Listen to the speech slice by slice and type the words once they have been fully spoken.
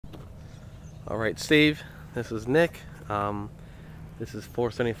All right, Steve, this is Nick. This is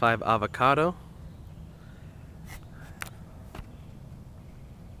 475 Avocado.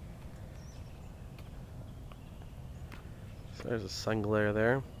 So there's a sun glare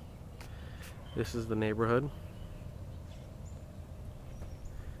there. This is the neighborhood.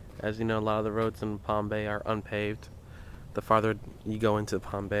 As you know, a lot of the roads in Palm Bay are unpaved. The farther you go into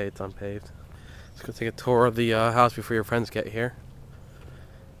Palm Bay, it's unpaved. Let's go take a tour of the house before your friends get here.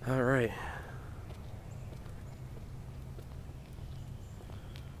 All right.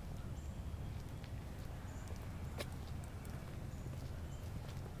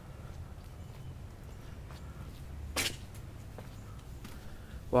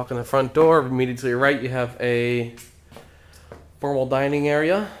 Walk in the front door. Immediately to your right, you have a formal dining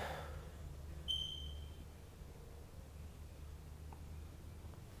area.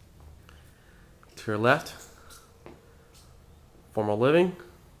 To your left, formal living.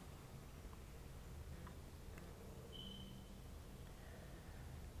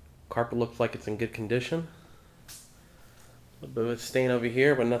 Carpet looks like it's in good condition. A little bit of a stain over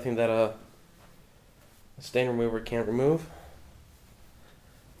here, but nothing that a stain remover can't remove.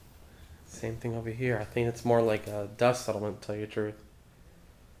 Same thing over here. I think it's more like a dust settlement, to tell you the truth.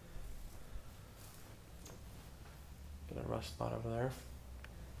 Got a rust spot over there.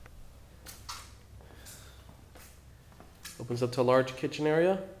 Opens up to a large kitchen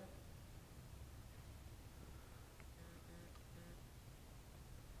area.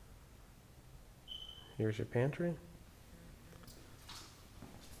 Here's your pantry.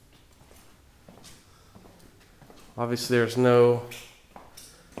 Obviously there's no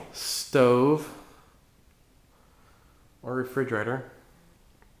stove or refrigerator.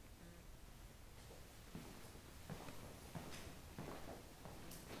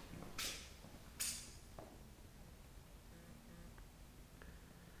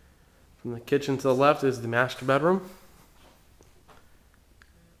 From the kitchen to the left is the master bedroom.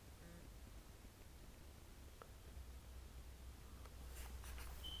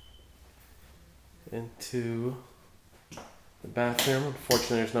 Into the bathroom.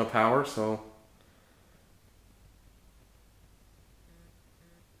 Unfortunately, there's no power, so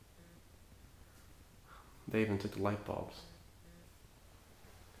they even took the light bulbs.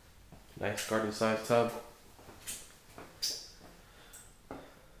 Nice garden-sized tub.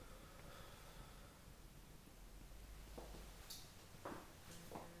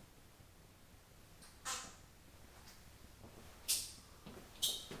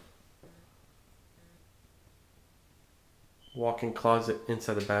 Walk-in closet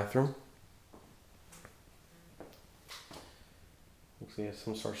inside the bathroom. Looks like there's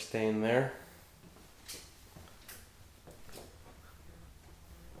some sort of stain there.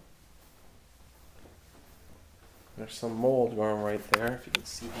 There's some mold going right there, if you can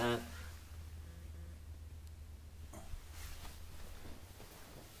see that.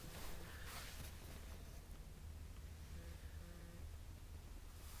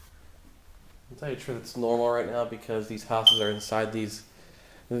 I'll tell you the truth, it's normal right now because these houses are inside these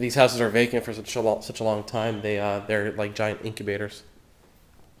houses are vacant for such a long time. They're like giant incubators.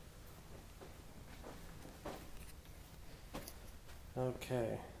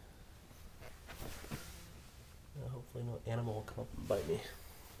 Okay. Hopefully no animal will come up and bite me.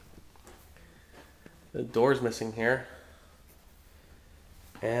 The door's missing here.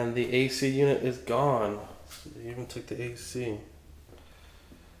 And the AC unit is gone. They even took the AC.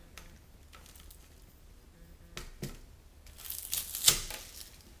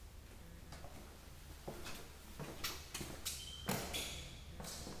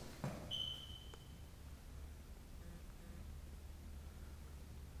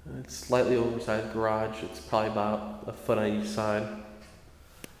 It's slightly oversized garage. It's probably about a foot on each side.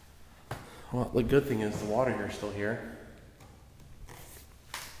 Well, the good thing is the water here is still here.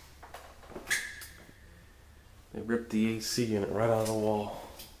 They ripped the AC unit right out of the wall.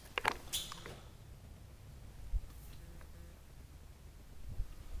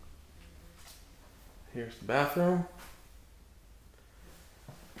 Here's the bathroom.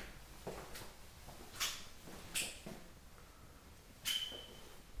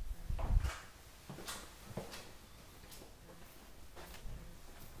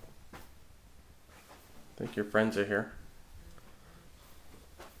 I think your friends are here.